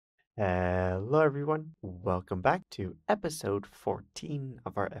Hello everyone, welcome back to episode 14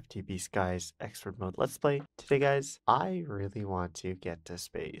 of our FTB Skies Expert Mode Let's Play. Today guys, I really want to get to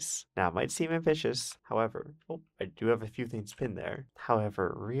space. Now it might seem ambitious, however, I do have a few things pinned there.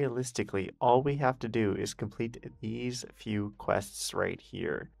 However, realistically, all we have to do is complete these few quests right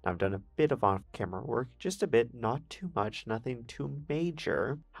here. Now I've done a bit of off-camera work, just a bit, not too much, nothing too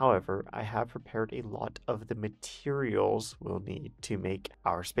major. However, I have prepared a lot of the materials we'll need to make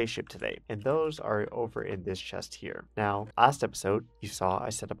our spaceship today, and those are over in this chest here. Now, last episode, you saw I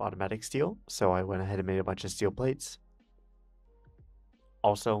set up automatic steel, so I went ahead and made a bunch of steel plates.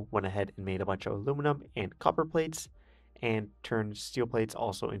 Also went ahead and made a bunch of aluminum and copper plates, and turned steel plates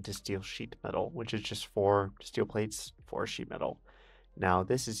also into steel sheet metal, which is just 4 steel plates for sheet metal. Now,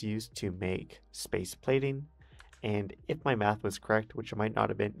 this is used to make space plating, and if my math was correct, which it might not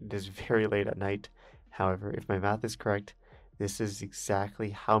have been, it is very late at night. However, if my math is correct, this is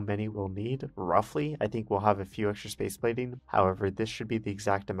exactly how many we'll need, roughly. I think we'll have a few extra space plating. However, this should be the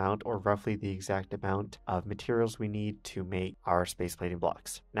exact amount, or roughly the exact amount of materials we need to make our space plating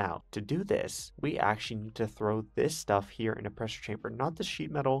blocks. Now, to do this, we actually need to throw this stuff here in a pressure chamber, not the sheet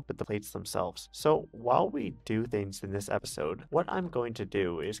metal, but the plates themselves. So while we do things in this episode, what I'm going to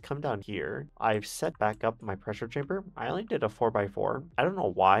do is come down here. I've set back up my pressure chamber. I only did a 4x4. I don't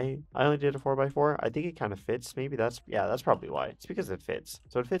know why I only did a 4x4. I think it kind of fits. Maybe that's probably why. It's because it fits.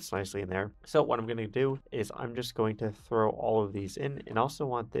 So it fits nicely in there. So what I'm going to do is I'm just going to throw all of these in, and also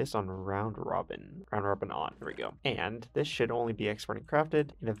want this on round robin. Round robin on. There we go. And this should only be expert and crafted,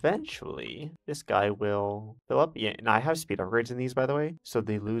 and eventually this guy will fill up. Yeah, and I have speed upgrades in these, by the way, so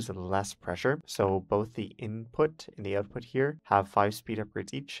they lose less pressure. So both the input and the output here have 5 speed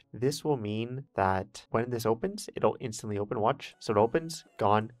upgrades each. This will mean that when this opens, it'll instantly open. Watch. So it opens,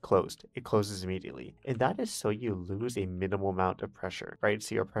 gone, closed. It closes immediately. And that is so you lose a minimal amount of pressure, right?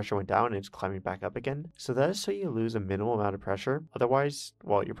 See, your pressure went down and it's climbing back up again. So that is so you lose a minimal amount of pressure. Otherwise,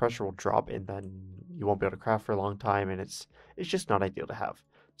 well, your pressure will drop and then you won't be able to craft for a long time, and it's just not ideal to have.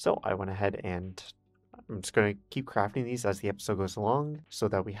 So I went ahead and I'm just going to keep crafting these as the episode goes along so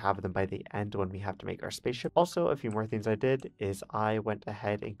that we have them by the end when we have to make our spaceship. Also, a few more things I did is I went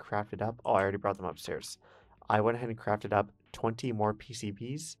ahead and crafted up, I already brought them upstairs. I went ahead and crafted up 20 more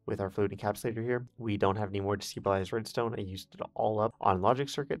PCBs with our fluid encapsulator here. We don't have any more destabilized redstone. I used it all up on logic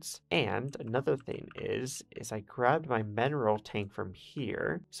circuits. And another thing is I grabbed my mineral tank from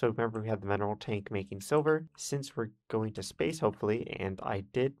here. So remember, we have the mineral tank making silver. Since we're going to space, hopefully, and I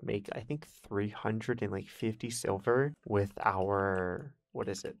did make, I think, 350 silver with our, what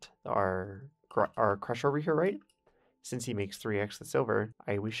is it? Our crush over here, right? Since he makes 3x the silver,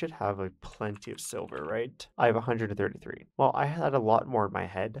 we should have plenty of silver, right? I have 133. Well, I had a lot more in my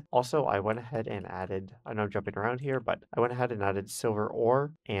head. Also, I went ahead and added, I know I'm jumping around here, but I went ahead and added silver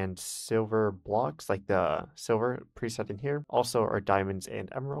ore and silver blocks, like the silver preset in here. Also, our diamonds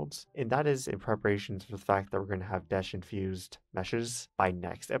and emeralds. And that is in preparation for the fact that we're going to have dash infused meshes by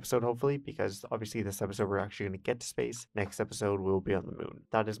next episode, hopefully, because obviously this episode we're actually going to get to space. Next episode we'll be on the moon.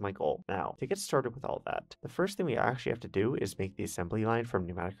 That is my goal. Now, to get started with all that, the first thing we actually have to do is make the assembly line from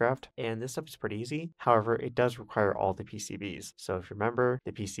Pneumaticraft, and this stuff is pretty easy. However, it does require all the PCBs. So if you remember,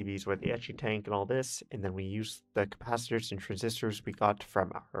 the PCBs were the etching tank and all this, and then we use the capacitors and transistors we got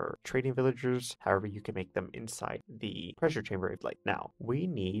from our trading villagers. However, you can make them inside the pressure chamber if like. Now, we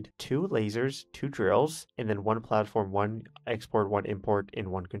need 2 lasers, 2 drills, and then 1 platform, 1 export, 1 import, and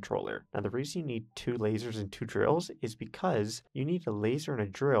 1 controller. Now, the reason you need 2 lasers and 2 drills is because you need a laser and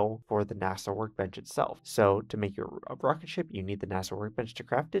a drill for the NASA workbench itself. So to make your rocket ship, you need the NASA workbench to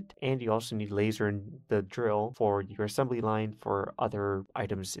craft it, and you also need laser and the drill for your assembly line for other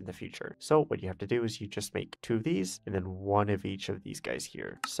items in the future. So what you have to do is you just make 2 of these and then 1 of each of these guys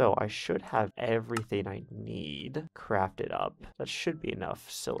here. So I should have everything I need crafted up. That should be enough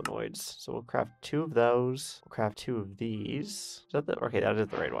solenoids. So we'll craft 2 of those. We'll craft 2 of these. Is that okay, that is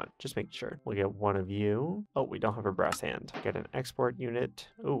the right one. Just making sure. We'll get 1 of you. Oh, we don't have a brass hand. Get an export unit.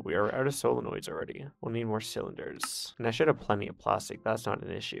 Oh, we are out of solenoids already. We'll need more cylinders. And I should have plenty of plastic. That's not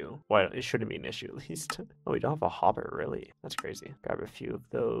an issue. Well, it shouldn't be an issue at least. Oh, we don't have a hopper, really. That's crazy. Grab a few of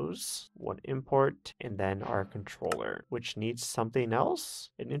those. 1 import, and then our controller, which needs something else.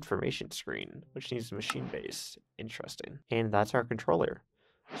 An information screen, which needs machine base. Interesting. And that's our controller.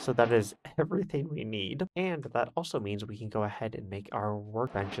 So that is everything we need. And that also means we can go ahead and make our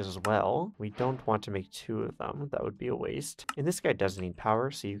workbenches as well. We don't want to make 2 of them. That would be a waste. And this guy doesn't need power,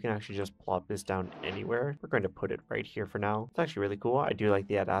 so you can actually just plop this down anywhere. We're going to put it right here for now. It's actually really cool. I do like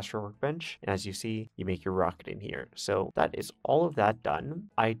the Ad Astra workbench. And as you see, you make your rocket in here. So that is all of that done.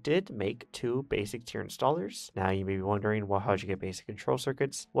 I did make 2 basic tier installers. Now you may be wondering, well, how'd you get basic control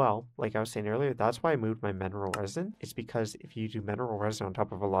circuits? Well, like I was saying earlier, that's why I moved my mineral resin. It's because if you do mineral resin on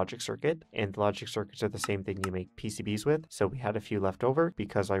top of a logic circuit, and the logic circuits are the same thing you make PCBs with, so we had a few left over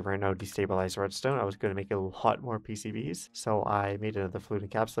because I ran out of destabilized redstone. I was going to make a lot more PCBs, so I made another fluid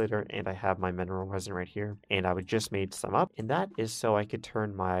encapsulator, and I have my mineral resin right here, and I would just made some up, and that is so I could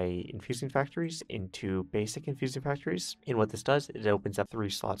turn my infusing factories into basic infusing factories. And what this does is it opens up 3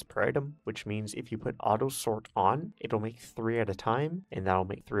 slots per item, which means if you put auto sort on, it'll make 3 at a time, and that'll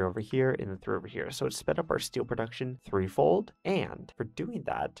make 3 over here and then 3 over here. So it sped up our steel production 3-fold. And for doing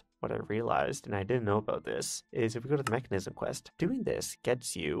that, what I realized, and I didn't know about this, is if we go to the mechanism quest, doing this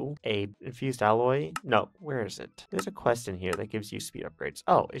gets you a infused alloy. No, where is it? There's a quest in here that gives you speed upgrades.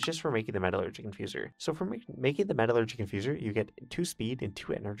 Oh, it's just for making the metallurgic infuser. So for making the metallurgic infuser, you get 2 speed and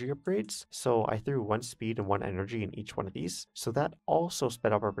 2 energy upgrades. So I threw 1 speed and 1 energy in each one of these. So that also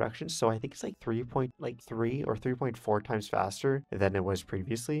sped up our production. So I think it's like 3 or 3.4 times faster than it was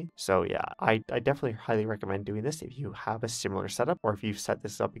previously. So yeah, I definitely highly recommend doing this if you have a similar setup, or if you've set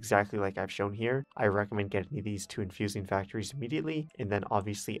this up exactly like I've shown here. I recommend getting these 2 infusing factories immediately, and then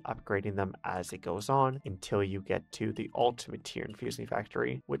obviously upgrading them as it goes on until you get to the ultimate tier infusing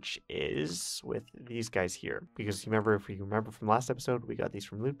factory, which is with these guys here. Because if you remember from last episode, we got these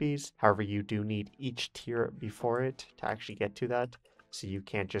from loot bees. However, you do need each tier before it to actually get to that. So you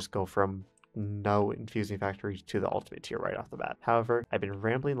can't just go from no infusing factories to the ultimate tier right off the bat. However, I've been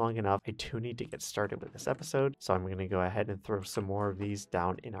rambling long enough. I do need to get started with this episode, so I'm going to go ahead and throw some more of these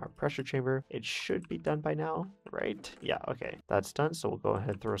down in our pressure chamber. It should be done by now, right? Yeah, okay, that's done. So we'll go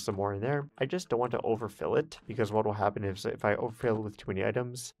ahead and throw some more in there. I just don't want to overfill it, because what will happen is if I overfill it with too many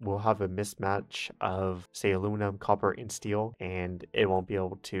items, we'll have a mismatch of, say, aluminum, copper, and steel, and it won't be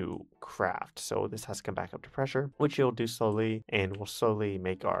able to craft. So this has to come back up to pressure, which you'll do slowly, and we'll slowly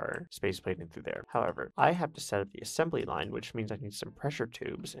make our space plating through there. However, I have to set up the assembly line, which means I need some pressure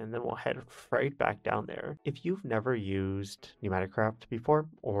tubes, and then we'll head right back down there. If you've never used Pneumaticraft before,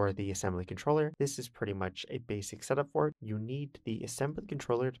 or the assembly controller, this is pretty much a basic setup for it. You need the assembly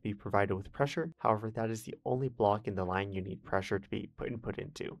controller to be provided with pressure. However, that is the only block in the line you need pressure to be input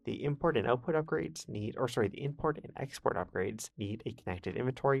into. The import and output upgrades the import and export upgrades need a connected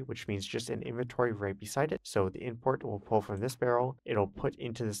inventory, which means just an inventory right beside it. So the import will pull from this barrel, it'll put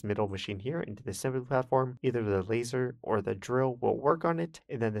into this middle machine here, into the assembly platform. Either the laser or the drill will work on it,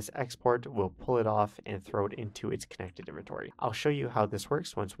 and then this export will pull it off and throw it into its connected inventory. I'll show you how this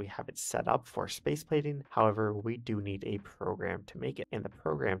works once we have it set up for space plating. However, we do need a program to make it, and the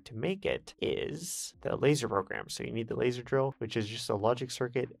program to make it is the laser program. So you need the laser drill, which is just a logic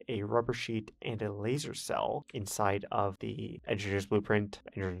circuit, a rubber sheet, and a laser cell inside of the engineer's blueprint,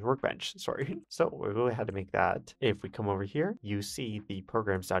 engineer's workbench, sorry. So we'll go ahead and make that. If we come over here, you see the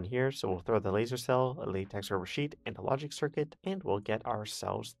programs down here. So we'll throw the laser cell, a latex rubber sheet, and a logic circuit, and we'll get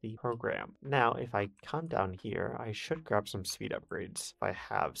ourselves the program. Now, if I come down here, I should grab some speed upgrades. If I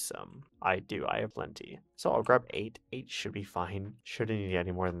have some. I do, I have plenty. So I'll grab 8. 8 should be fine. Shouldn't need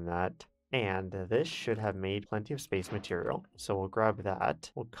any more than that. And this should have made plenty of space material. So we'll grab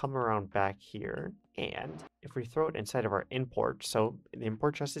that. We'll come around back here. And if we throw it inside of our import, so the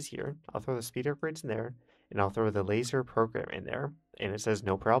import chest is here. I'll throw the speed upgrades in there, and I'll throw the laser program in there. And it says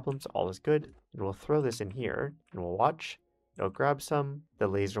no problems, all is good. And we'll throw this in here, and we'll watch. It'll grab some. The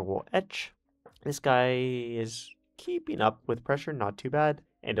laser will etch. This guy is keeping up with pressure, not too bad.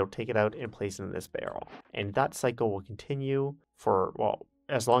 And it'll take it out and place it in this barrel. And that cycle will continue for, well,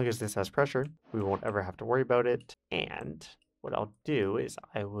 as long as this has pressure. We won't ever have to worry about it. And what I'll do is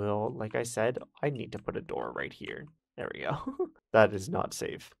I will, like I said, I need to put a door right here. There we go. That is not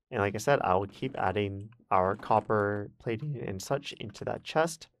safe. And like I said, I will keep adding our copper plating and such into that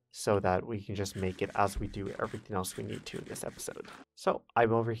chest so that we can just make it as we do everything else we need to in this episode. So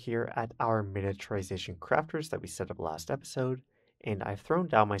I'm over here at our miniaturization crafters that we set up last episode, and I've thrown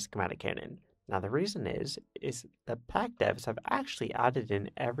down my schematic cannon. Now the reason is the pack devs have actually added in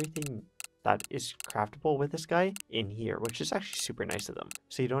everything that is craftable with this guy in here, which is actually super nice of them.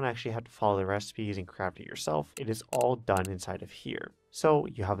 So you don't actually have to follow the recipes and craft it yourself. It is all done inside of here. So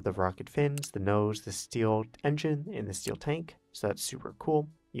you have the rocket fins, the nose, the steel engine, and the steel tank. So that's super cool.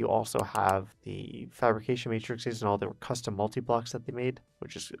 You also have the fabrication matrices and all the custom multi-blocks that they made,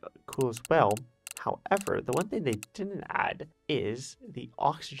 which is cool as well. However, the one thing they didn't add is the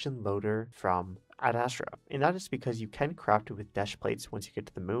oxygen loader from Ad Astra, and that is because you can craft it with dash plates once you get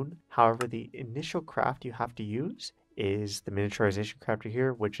to the moon. However, the initial craft you have to use is the miniaturization crafter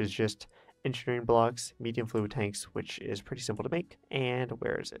here, which is just engineering blocks, medium fluid tanks, which is pretty simple to make. And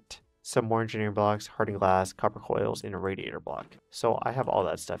where is it? Some more engineering blocks, hardened glass, copper coils, and a radiator block. So I have all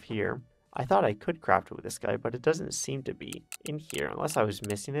that stuff here. I thought I could craft it with this guy, but it doesn't seem to be in here unless I was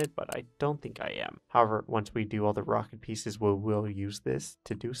missing it, but I don't think I am. However, once we do all the rocket pieces, we will use this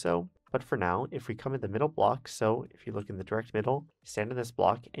to do so. But for now, if we come in the middle block, so if you look in the direct middle, stand in this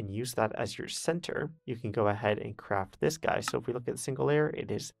block and use that as your center, you can go ahead and craft this guy. So if we look at the single layer,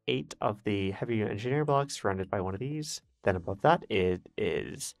 it is 8 of the heavy engineering blocks surrounded by one of these. Then above that, it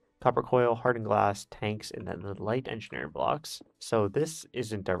is copper coil, hardened glass, tanks, and then the light engineering blocks. So this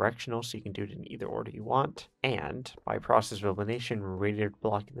isn't directional, so you can do it in either order you want. And by process of elimination, radiator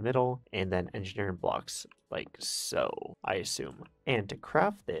block in the middle, and then engineering blocks like so, I assume. And to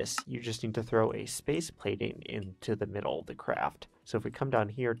craft this, you just need to throw a space plating into the middle of the craft. So if we come down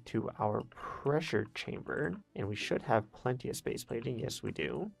here to our pressure chamber, and we should have plenty of space plating, yes we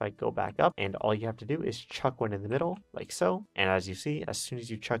do. If I go back up, and all you have to do is chuck one in the middle, like so. And as you see, as soon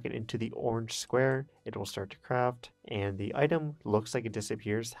as you chuck it into the orange square, it will start to craft. And the item looks like it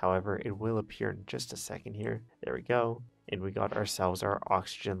disappears, however, it will appear in just a second here. There we go. And we got ourselves our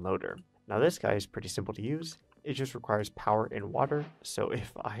oxygen loader. Now this guy is pretty simple to use. It just requires power and water. So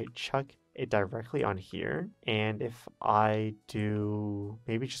if I chuck it directly on here, and if I do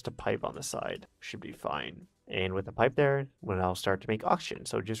maybe just a pipe on the side, should be fine. And with the pipe there, when I'll start to make oxygen.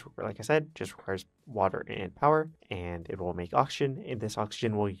 So just like I said, just requires water and power, and it will make oxygen. And this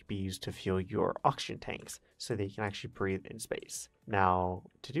oxygen will be used to fuel your oxygen tanks so that you can actually breathe in space. Now,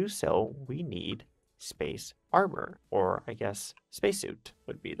 to do so, we need space armor, or I guess spacesuit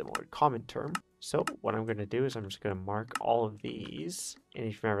would be the more common term. So what I'm going to do is I'm just going to mark all of these. And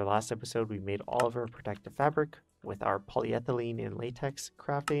if you remember last episode, we made all of our protective fabric with our polyethylene and latex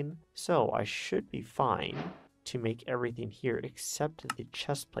crafting. So I should be fine to make everything here except the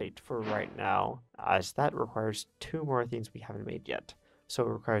chest plate for right now, as that requires 2 more things we haven't made yet. So it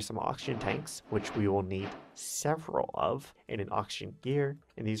requires some oxygen tanks, which we will need several of, and an oxygen gear.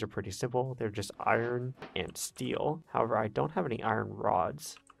 And these are pretty simple. They're just iron and steel. However, I don't have any iron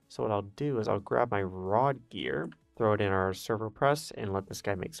rods. So what I'll do is I'll grab my rod gear, throw it in our servo press, and let this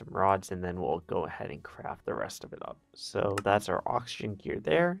guy make some rods, and then we'll go ahead and craft the rest of it up. So that's our oxygen gear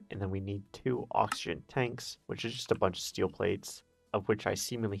there. And then we need 2 oxygen tanks, which is just a bunch of steel plates, of which I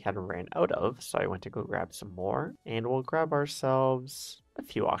seemingly had ran out of, so I went to go grab some more. And we'll grab ourselves a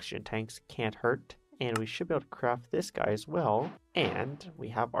few oxygen tanks, can't hurt. And we should be able to craft this guy as well. And we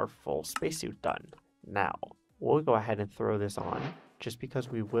have our full spacesuit done. Now, we'll go ahead and throw this on, just because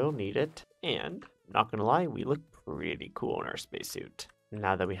we will need it. And, not gonna lie, we look pretty cool in our spacesuit.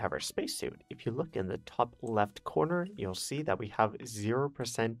 Now that we have our spacesuit, if you look in the top left corner, you'll see that we have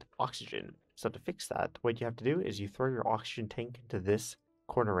 0% oxygen. So to fix that, what you have to do is you throw your oxygen tank into this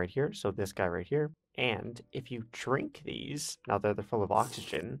corner right here, so this guy right here. And if you drink these, now that they're full of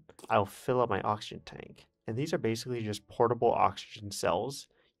oxygen, I'll fill up my oxygen tank. And these are basically just portable oxygen cells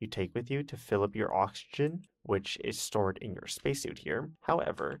you take with you to fill up your oxygen, which is stored in your spacesuit here.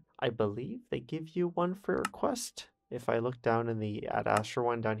 However, I believe they give you one for request. If I look down in the Ad Astra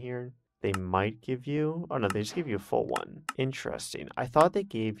one down here, they might give you, oh no, they just give you a full one. Interesting. I thought they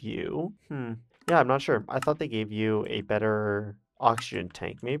gave you, yeah, I'm not sure. I thought they gave you a better oxygen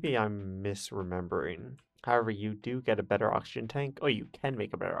tank. Maybe I'm misremembering. However, you do get a better oxygen tank. Oh, you can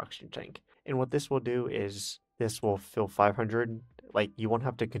make a better oxygen tank. And what this will do is this will fill 500. Like, you won't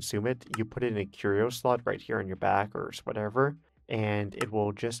have to consume it. You put it in a curio slot right here on your back or whatever, and it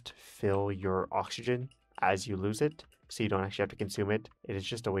will just fill your oxygen as you lose it, so you don't actually have to consume it. It is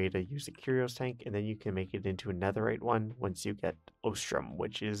just a way to use the Curios tank, and then you can make it into a netherite one once you get Ostrom,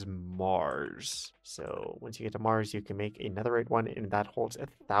 which is Mars. So once you get to Mars, you can make a netherite one, and that holds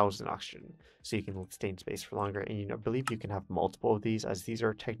 1,000 oxygen, so you can stay in space for longer. And I believe you can have multiple of these, as these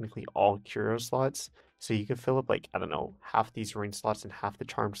are technically all Curio slots. So you can fill up, like, I don't know, half these ring slots and half the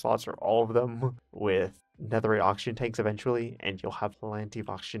charm slots, or all of them, with netherite oxygen tanks eventually, and you'll have plenty of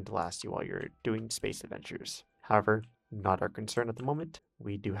oxygen to last you while you're doing space adventures. However, not our concern at the moment.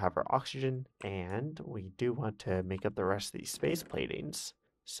 We do have our oxygen, and we do want to make up the rest of these space platings,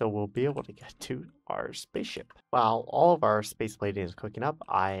 so we'll be able to get to our spaceship. While all of our space plating is cooking up,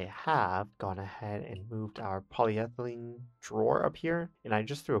 I have gone ahead and moved our polyethylene drawer up here, and I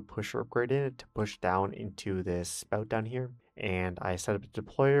just threw a push rope right in it to push down into this spout down here. and I set up a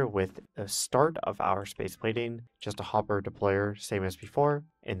deployer with the start of our space plating, just a hopper deployer, same as before,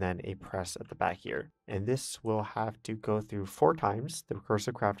 and then a press at the back here. And this will have to go through 4 times the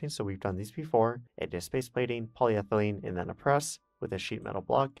recursive crafting, so we've done these before. It is space plating, polyethylene, and then a press with a sheet metal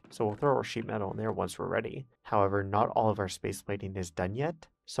block, so we'll throw our sheet metal in there once we're ready. However, not all of our space plating is done yet,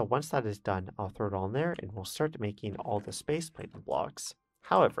 so once that is done, I'll throw it all in there and we'll start making all the space plating blocks.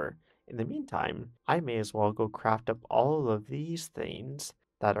 However, in the meantime, I may as well go craft up all of these things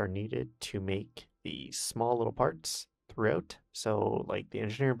that are needed to make the small little parts throughout. So like the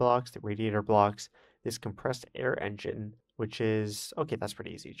engineering blocks, the radiator blocks, this compressed air engine, which is, okay, that's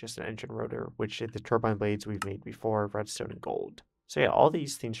pretty easy, just an engine rotor, which the turbine blades we've made before, redstone and gold. So yeah, all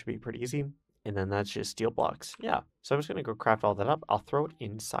these things should be pretty easy. And then that's just steel blocks. Yeah, so I'm just gonna go craft all that up. I'll throw it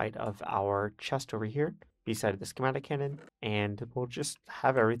inside of our chest over here beside the schematic cannon, and we'll just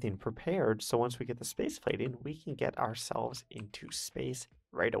have everything prepared so once we get the space plating, we can get ourselves into space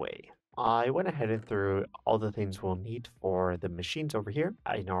right away. I went ahead and threw all the things we'll need for the machines over here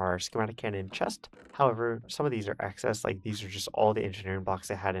in our schematic cannon chest. However, some of these are excess, like these are just all the engineering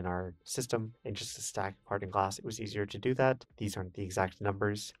blocks I had in our system and just a stack of parting glass. It was easier to do that. These aren't the exact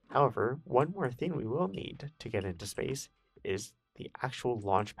numbers. However, one more thing we will need to get into space is the actual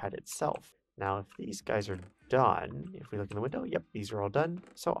launch pad itself. Now, if these guys are done, if we look in the window, yep, these are all done.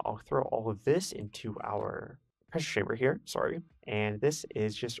 So I'll throw all of this into our pressure chamber here, sorry. And this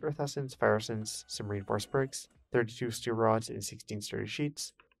is just earth essence, fire essence, some reinforced bricks, 32 steel rods, and 16 sturdy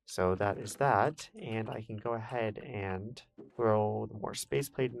sheets. So that is that. And I can go ahead and throw more space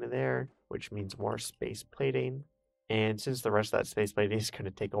plating in there, which means more space plating. And since the rest of that space plating is going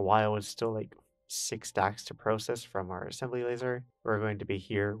to take a while, it's still like 6 stacks to process from our assembly laser. We're going to be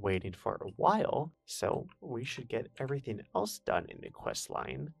here waiting for a while, so we should get everything else done in the quest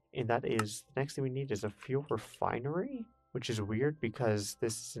line. And that is, the next thing we need is a fuel refinery, which is weird because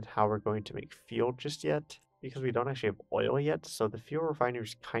this isn't how we're going to make fuel just yet, because we don't actually have oil yet, so the fuel refinery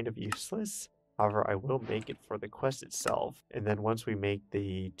is kind of useless. However, I will make it for the quest itself, and then once we make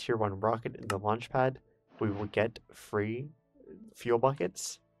the tier 1 rocket in the launch pad, we will get free fuel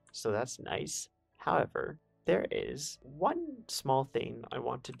buckets, so that's nice. However, there is one small thing I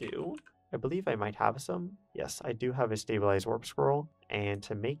want to do. I believe I might have some. Yes, I do have a stabilized warp scroll. And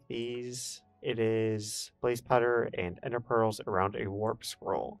to make these, it is blaze powder and ender pearls around a warp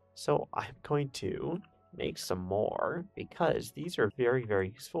scroll. So I'm going to make some more because these are very, very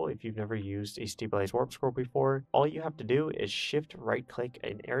useful if you've never used a stabilized warp scroll before. All you have to do is shift right click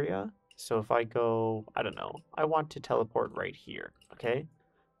an area. So if I go, I don't know, I want to teleport right here, okay?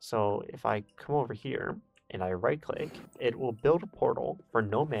 So if I come over here and I right click, it will build a portal for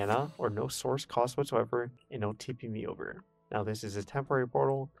no mana or no source cost whatsoever, and it'll TP me over. Now this is a temporary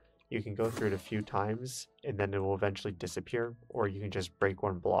portal. You can go through it a few times and then it will eventually disappear, or you can just break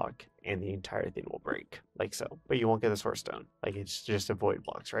one block and the entire thing will break, like so. But you won't get the source stone. Like it's just a void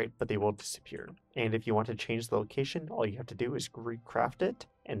blocks, right? But they will disappear. And if you want to change the location, all you have to do is recraft it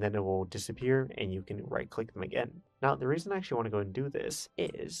and then it will disappear and you can right click them again. Now the reason I actually want to go and do this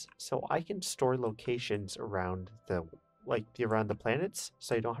is so I can store locations around the planets,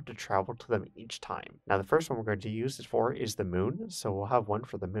 so you don't have to travel to them each time. Now the first one we're going to use it for is the moon, so we'll have one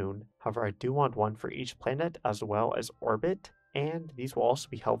for the moon. However, I do want one for each planet as well as orbit, and these will also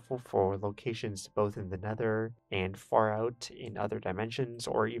be helpful for locations both in the nether and far out in other dimensions,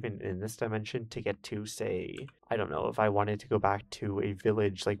 or even in this dimension to get to, say, I don't know, if I wanted to go back to a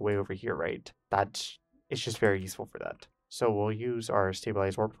village like way over here, right? It's just very useful for that. So we'll use our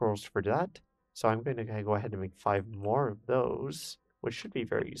stabilized warp pearls for that. So I'm going to go ahead and make 5 more of those, which should be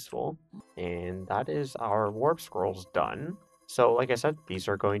very useful. And that is our warp scrolls done. So like I said, these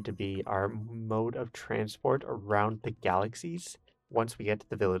are going to be our mode of transport around the galaxies once we get to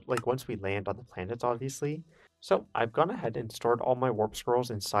the village, like once we land on the planets, obviously. So I've gone ahead and stored all my warp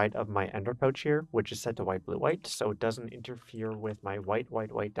scrolls inside of my ender pouch here, which is set to white, blue, white, so it doesn't interfere with my white,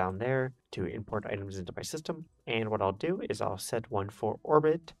 white, white down there to import items into my system. And what I'll do is I'll set one for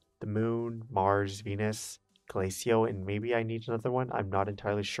orbit, the moon, Mars, Venus, Glacio, and maybe I need another one. I'm not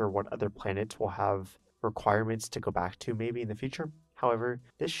entirely sure what other planets will have requirements to go back to maybe in the future. However,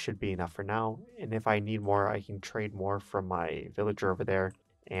 this should be enough for now, and if I need more, I can trade more from my villager over there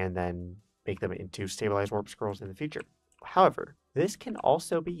and then make them into stabilized warp scrolls in the future. However, this can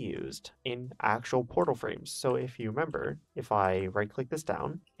also be used in actual portal frames. So if you remember, if I right click this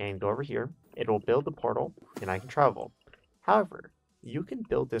down and go over here, it will build the portal and I can travel. However, you can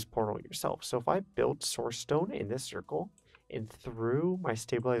build this portal yourself. So if I build source stone in this circle and threw my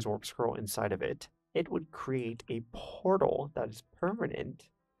stabilized warp scroll inside of it, it would create a portal that is permanent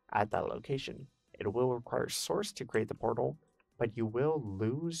at that location. It will require source to create the portal. but you will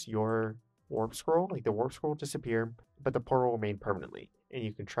lose your warp scroll. Like the warp scroll will disappear, but the portal will remain permanently, and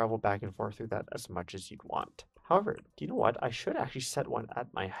you can travel back and forth through that as much as you'd want. However, do you know what? I should actually set one at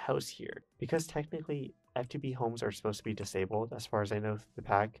my house here, because technically FTB homes are supposed to be disabled as far as I know through the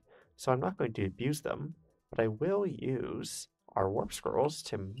pack, so I'm not going to abuse them, but I will use our warp scrolls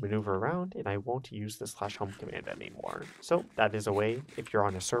to maneuver around, and I won't use the /home command anymore. So that is a way, if you're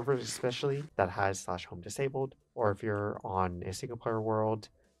on a server especially that has /home disabled, or if you're on a single player world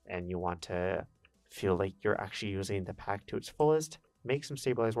and you want to feel like you're actually using the pack to its fullest, make some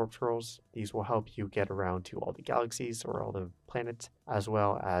stabilized warp scrolls. These will help you get around to all the galaxies or all the planets, as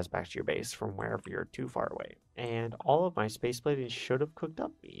well as back to your base from wherever you're too far away. And all of my space plating should have cooked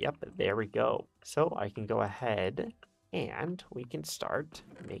up. Yep, there we go. So I can go ahead and we can start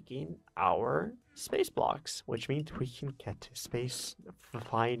making our space blocks, which means we can get to space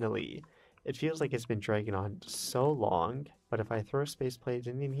finally. It feels like it's been dragging on so long, but if I throw space plates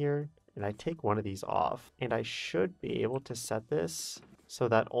in here and I take one of these off, and I should be able to set this so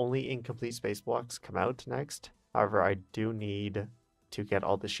that only incomplete space blocks come out next. However, I do need to get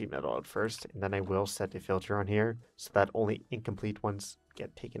all the sheet metal out first, and then I will set a filter on here so that only incomplete ones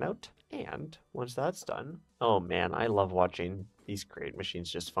get taken out. And once that's done, oh man, I love watching these create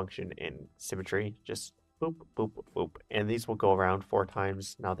machines just function in symmetry. Just boop, boop, boop. And these will go around 4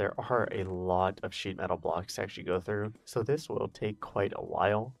 times. Now there are a lot of sheet metal blocks to actually go through, so this will take quite a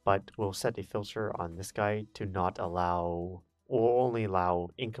while, but we'll set a filter on this guy to not allow, or only allow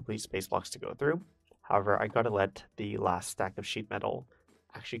incomplete space blocks to go through. However, I gotta let the last stack of sheet metal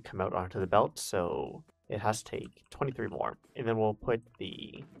actually come out onto the belt, so it has to take 23 more. And then we'll put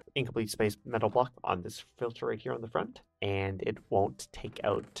the incomplete space metal block on this filter right here on the front, and it won't take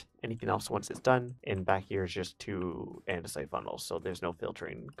out anything else once it's done. And back here is just 2 andesite funnels, so there's no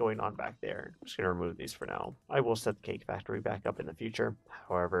filtering going on back there. I'm just gonna remove these for now. I will set the cake factory back up in the future.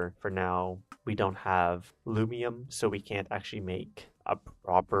 However, for now, we don't have lumium, so we can't actually make a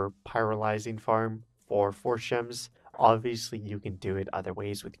proper pyrolyzing farm for force gems. Obviously, you can do it other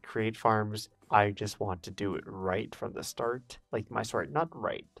ways with create farms. I just want to do it right from the start. Like my sort, not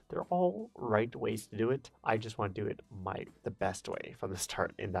right. They're all right ways to do it. I just want to do it the best way from the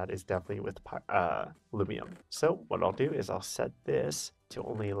start, and that is definitely with lumium. So what I'll do is I'll set this to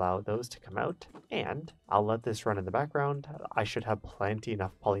only allow those to come out, and I'll let this run in the background. I should have plenty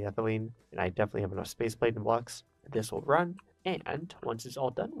enough polyethylene, and I definitely have enough space plating blocks. This will run. And once it's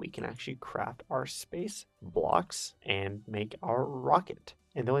all done, we can actually craft our space blocks and make our rocket.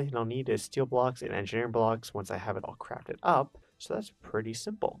 And the only thing I'll need is steel blocks and engineering blocks once I have it all crafted up. So that's pretty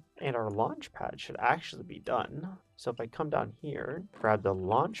simple. And our launch pad should actually be done. So if I come down here, grab the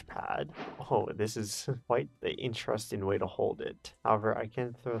launch pad. Oh, this is quite the interesting way to hold it. However, I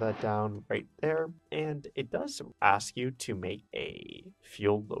can throw that down right there. And it does ask you to make a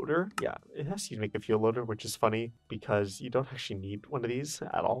fuel loader. Yeah, it asks you to make a fuel loader, which is funny because you don't actually need one of these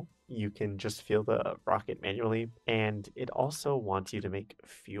at all. You can just fuel the rocket manually. And it also wants you to make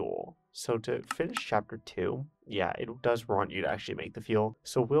fuel. So to finish chapter 2, yeah, it does want you to actually make the fuel.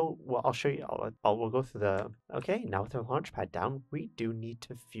 So I'll show you. We'll go through the. Okay, now with our launch pad down, we do need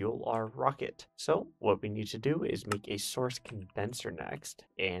to fuel our rocket. So what we need to do is make a source condenser next,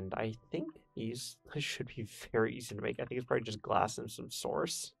 and I think these should be very easy to make. I think it's probably just glass and some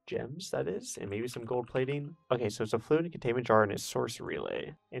source gems, that is, and maybe some gold plating. Okay, so it's a fluid containment jar and a source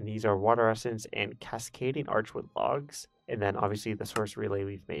relay, and these are water essence and cascading archwood logs. And then obviously the source relay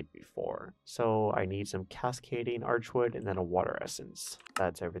we've made before. So I need some cascading archwood and then a water essence.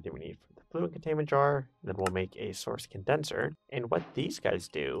 That's everything we need for the fluid containment jar. And then we'll make a source condenser. And what these guys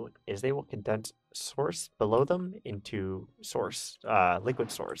do is they will condense source below them into source,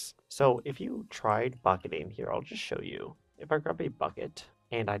 liquid source. So if you tried bucketing here, I'll just show you. If I grab a bucket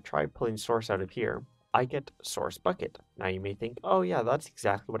and I try pulling source out of here, I get source bucket. Now you may think, oh yeah, that's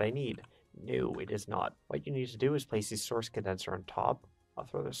exactly what I need. No, it is not. What you need to do is place the source condenser on top. I'll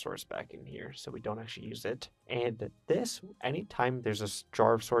throw the source back in here so we don't actually use it. And this, anytime there's a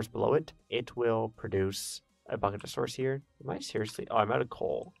jar of source below it, it will produce a bucket of source here. Am I seriously? Oh, I'm out of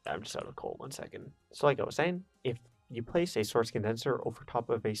coal. I'm just out of coal. 1 second. So like I was saying, if you place a source condenser over top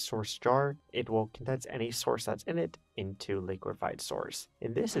of a source jar, it will condense any source that's in it into liquefied source.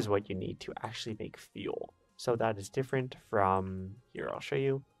 And this is what you need to actually make fuel. So that is different from, here I'll show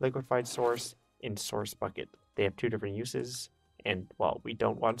you, liquefied source and source bucket. They have 2 different uses, and well, we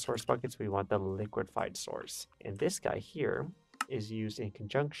don't want source buckets, we want the liquefied source. And this guy here is used in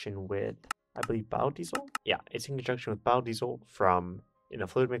conjunction with, I believe, biodiesel? Yeah, it's in conjunction with biodiesel from in a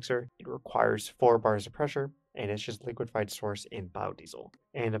fluid mixer. It requires 4 bars of pressure, and it's just liquefied source and biodiesel.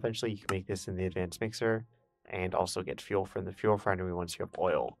 And eventually you can make this in the advanced mixer. and also get fuel from the fuel refinery once you have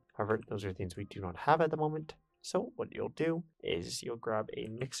oil. However, those are things we do not have at the moment. So what you'll do is you'll grab a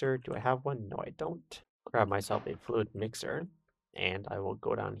mixer. Do I have one? No, I don't. Grab myself a fluid mixer, and I will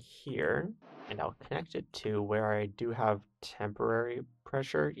go down here and I'll connect it to where I do have temporary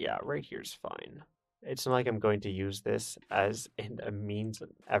pressure. Yeah, right here's fine. It's not like I'm going to use this as in a means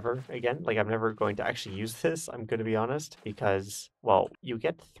ever again. Like, I'm never going to actually use this, I'm going to be honest, because, well, you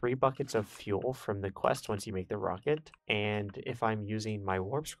get 3 buckets of fuel from the quest once you make the rocket. And if I'm using my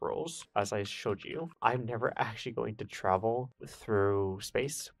warp scrolls, as I showed you, I'm never actually going to travel through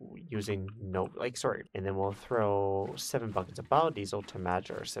space using and then we'll throw 7 buckets of biodiesel to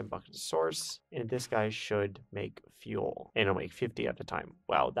match our 7 buckets of source. And this guy should make fuel, and it'll make 50 at a time.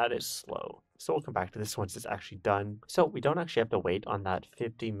 Wow, that is slow. So we'll come back to this once it's actually done. So we don't actually have to wait on that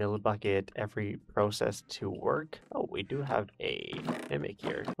 50 millibucket every process to work. Oh, we do have a mimic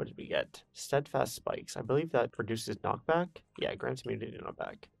here. What did we get? Steadfast spikes. I believe that produces knockback. Yeah, grants immunity to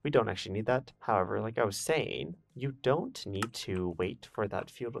knockback. We don't actually need that. However, like I was saying, you don't need to wait for that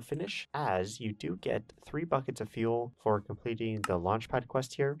fuel to finish, as you do get 3 buckets of fuel for completing the launchpad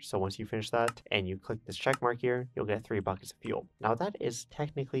quest here. So once you finish that and you click this check mark here, you'll get 3 buckets of fuel. Now that is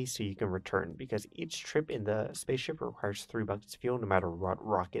technically so you can return, because each trip in the spaceship requires 3 buckets of fuel no matter what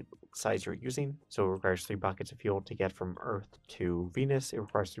rocket size you're using. So it requires 3 buckets of fuel to get from Earth to Venus. It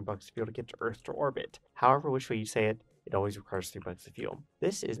requires 3 buckets of fuel to get to Earth to orbit. However, which way you say it, it always requires 3 buckets of fuel.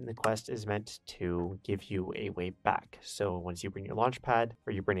 This in the quest is meant to give you a way back. So once you bring your launch pad,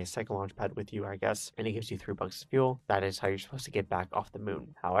 or you bring a second launch pad with you, I guess, and it gives you 3 buckets of fuel, that is how you're supposed to get back off the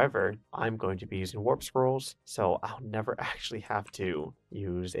moon. However, I'm going to be using warp scrolls, so I'll never actually have to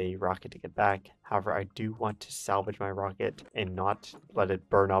use a rocket to get back. However, I do want to salvage my rocket and not let it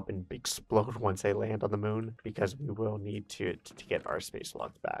burn up and explode once I land on the moon, because we will need to get our space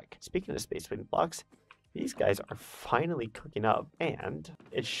blocks back. Speaking of space blocks, these guys are finally cooking up, and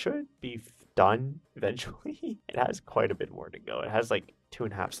it should be done eventually. It has quite a bit more to go. It has like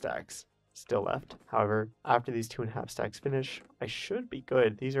 2.5 stacks still left. However, after these 2.5 stacks finish, I should be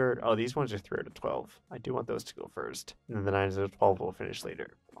good. These ones are 3 out of 12. I do want those to go first, and then the 9 out of 12 will finish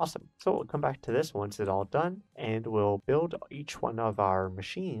later. Awesome. So we'll come back to this once it's all done, and we'll build each one of our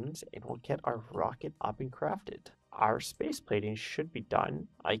machines, and we'll get our rocket up and crafted. Our space plating should be done.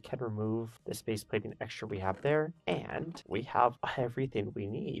 I can remove the space plating extra we have there, and we have everything we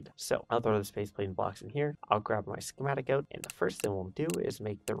need. So I'll throw the space plating blocks in here. I'll grab my schematic out, and the first thing we'll do is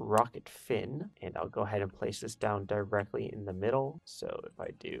make the rocket fin, and I'll go ahead and place this down directly in the middle. So if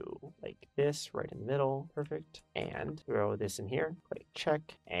I do like this right in the middle, perfect, and throw this in here, click check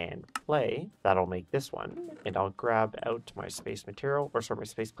and play, that'll make this one. And I'll grab out my space material, or sorry, my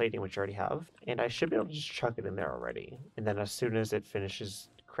space plating, which I already have, and I should be able to just chuck it in there already. And then as soon as it finishes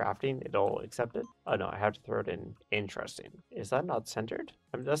crafting, it'll accept it. Oh no, I have to throw it in. Interesting. Is that not centered?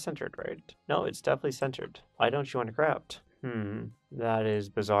 I mean, that's centered, right? No, it's definitely centered. Why don't you want to craft? That is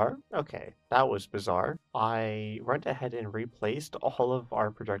bizarre. Okay, that was bizarre. I went ahead and replaced all of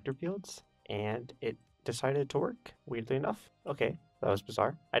our projector fields, and it decided to work, weirdly enough. Okay, that was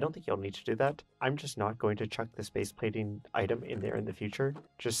bizarre. I don't think you'll need to do that. I'm just not going to chuck the space plating item in there in the future,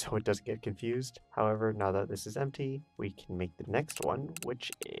 just so it doesn't get confused. However, now that this is empty, we can make the next one,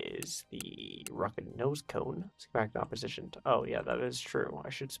 which is the rocket nose cone. Schematic not positioned. Oh yeah, that is true.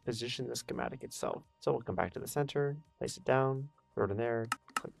 I should position the schematic itself. So we'll come back to the center, place it down, throw it in there,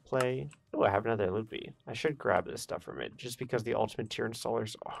 click play. Oh, I have another loopy. I should grab this stuff from it, just because the ultimate tier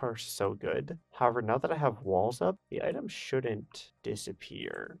installers are so good. However, now that I have walls up, the item shouldn't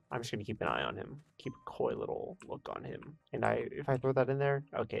disappear. I'm just going to keep an eye on him. Keep a coy little look on him. And if I throw that in there,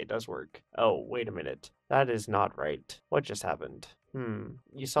 okay, it does work. Oh, wait a minute. That is not right. What just happened?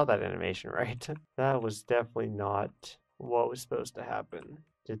 You saw that animation, right? That was definitely not what was supposed to happen.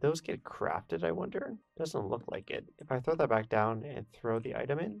 Did those get crafted, I wonder? Doesn't look like it. If I throw that back down and throw the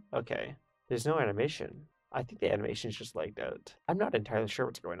item in, okay. There's no animation. I think the animation's just lagged out. I'm not entirely sure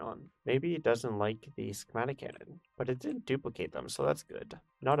what's going on. Maybe it doesn't like the schematic cannon, but it didn't duplicate them, so that's good.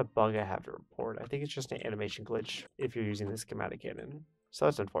 Not a bug I have to report. I think it's just an animation glitch if you're using the schematic cannon. So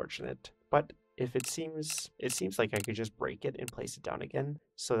that's unfortunate. But if it seems like I could just break it and place it down again,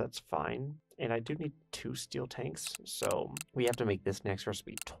 so that's fine. And I do need 2 steel tanks, so we have to make this next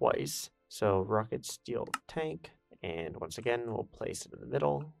recipe twice. So rocket steel tank, and once again we'll place it in the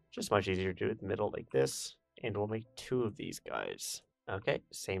middle. Just much easier to do it in the middle like this, and we'll make 2 of these guys. Okay,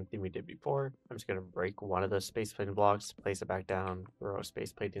 same thing we did before. I'm just going to break one of those space plating blocks, place it back down, throw a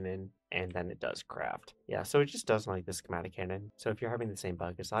space plating in, and then it does craft. Yeah, so it just doesn't like the schematic cannon. So if you're having the same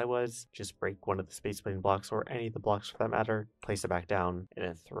bug as I was, just break one of the space plating blocks or any of the blocks for that matter, place it back down, and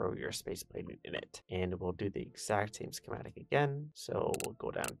then throw your space plating in it. And we'll do the exact same schematic again. So we'll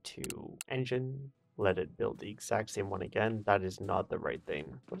go down to engine, let it build the exact same one again. That is not the right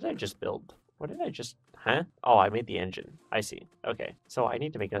thing. What did I just build? What did I just... Huh? Oh, I made the engine. I see. Okay, so I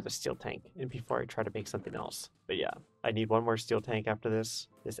need to make another steel tank and before I try to make something else. But yeah, I need one more steel tank after this.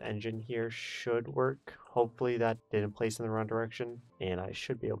 This engine here should work. Hopefully that didn't place in the wrong direction. And I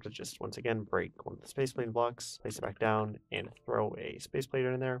should be able to just, once again, break one of the space plane blocks, place it back down, and throw a space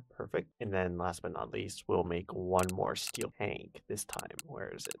plater in there. Perfect. And then last but not least, we'll make one more steel tank this time. Where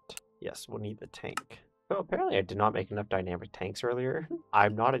is it? Yes, we'll need the tank. Oh, apparently I did not make enough dynamic tanks earlier.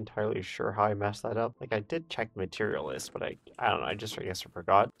 I'm not entirely sure how I messed that up. Like, I did check the material list, but I don't know, I guess I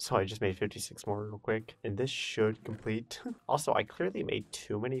forgot. So I just made 56 more real quick, and this should complete. Also, I clearly made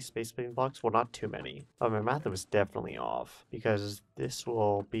too many space plating blocks. Well, not too many, but my math was definitely off, because this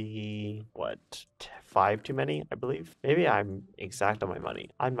will be, what, 5 too many, I believe? Maybe I'm exact on my money.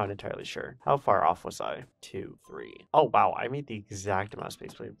 I'm not entirely sure. How far off was I? 2, 3. Oh, wow, I made the exact amount of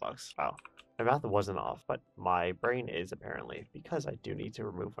space plating blocks. Wow. My math wasn't off, but my brain is apparently, because I do need to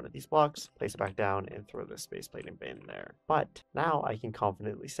remove one of these blocks, place it back down, and throw the space plating bin there. But now I can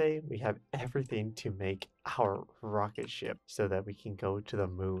confidently say we have everything to make our rocket ship so that we can go to the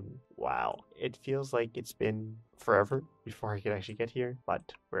moon. Wow, it feels like it's been forever before I could actually get here,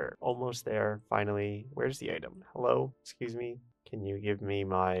 but we're almost there. Finally, where's the item? Hello? Excuse me? Can you give me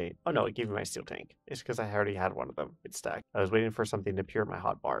my... Oh no, it gave me my steel tank. It's because I already had one of them. It's stacked. I was waiting for something to appear in my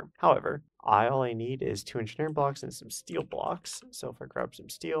hotbar. However, all I need is 2 engineering blocks and some steel blocks. So if I grab some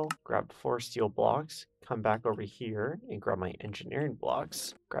steel, grab 4 steel blocks, come back over here and grab my engineering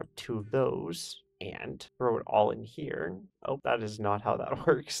blocks, grab 2 of those, and throw it all in here. Oh, that is not how that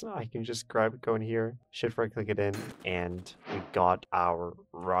works. I can just grab it, go in here, shift right click it in, and we got our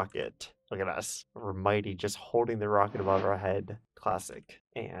rocket. Look at us. We're mighty, just holding the rocket above our head. Classic.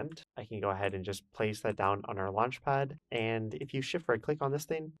 And I can go ahead and just place that down on our launch pad. And if you shift right click on this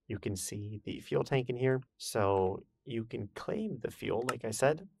thing, you can see the fuel tank in here. So you can claim the fuel, like I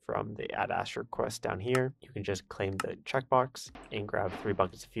said, from the add asterisk quest down here. You can just claim the checkbox and grab 3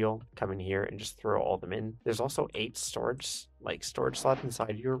 buckets of fuel, come in here and just throw all them in. There's also 8 storage slots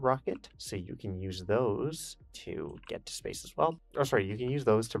inside your rocket, so you can use those to get to space as well. Or sorry, you can use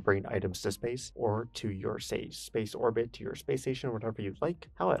those to bring items to space or to your, say, space orbit, to your space station, whatever you'd like.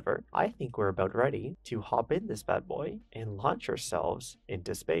 However, I think we're about ready to hop in this bad boy and launch ourselves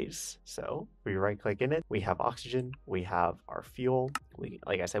into space. So we right click in it, we have oxygen, we have our fuel,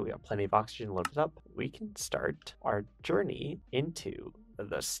 like I said, we have plenty of oxygen loaded up. We can start our journey into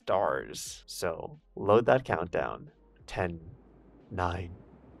the stars. So load that countdown. 10, 9,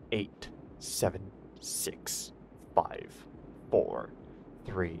 8, 7, 6, 5, 4,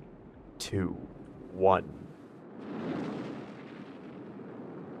 3, 2, 1.